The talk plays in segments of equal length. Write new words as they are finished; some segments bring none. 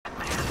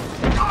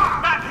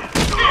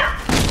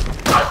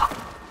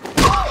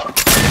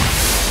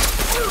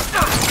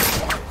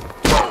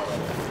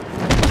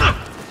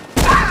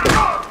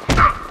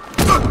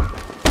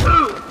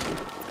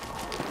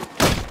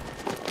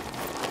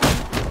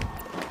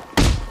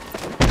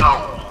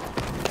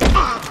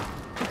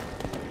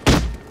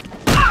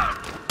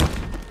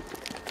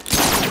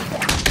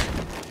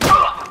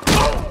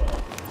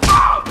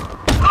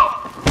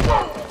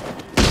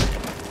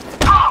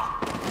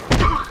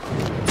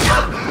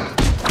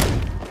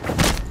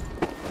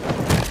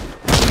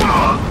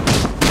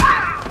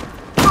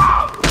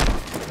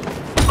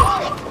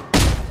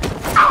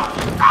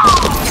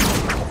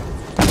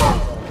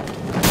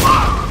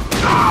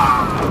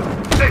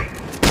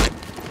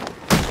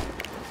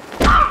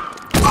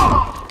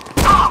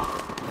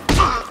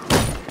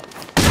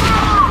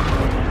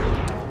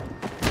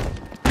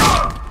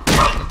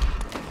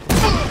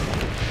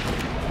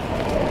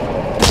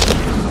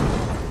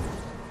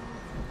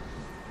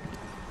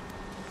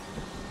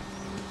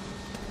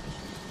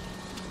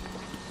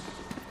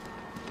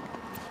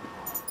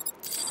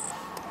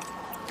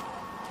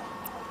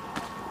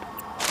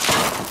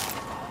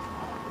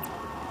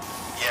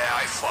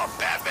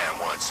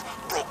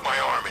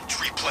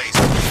place.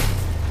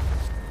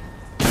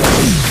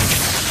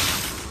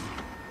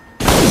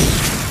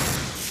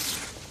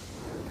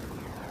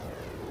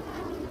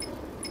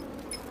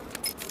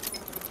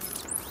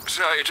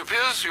 Sir, it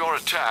appears your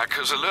attack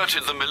has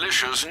alerted the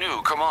militia's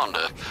new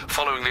commander,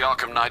 following the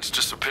Arkham Knight's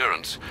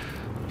disappearance.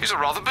 He's a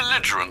rather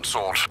belligerent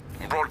sort,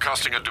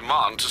 broadcasting a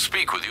demand to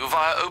speak with you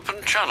via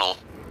open channel.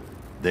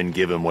 Then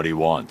give him what he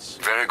wants.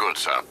 Very good,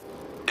 sir.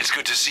 It's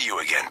good to see you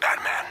again,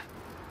 Batman.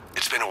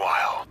 It's been a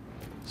while.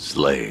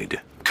 Slade.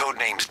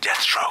 Codename's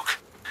Deathstroke,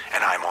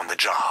 and I'm on the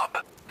job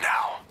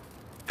now.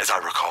 As I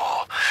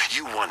recall,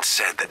 you once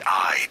said that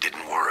I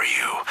didn't worry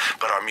you,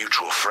 but our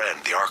mutual friend,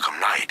 the Arkham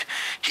Knight,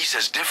 he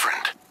says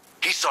different.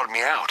 He sought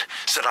me out,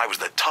 said I was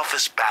the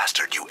toughest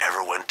bastard you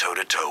ever went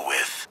toe-to-toe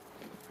with.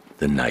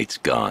 The night's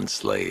gone,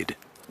 Slade.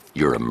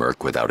 You're a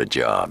merc without a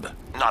job.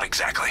 Not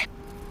exactly.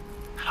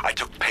 I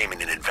took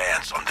payment in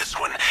advance on this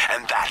one,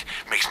 and that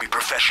makes me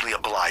professionally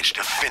obliged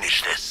to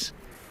finish this.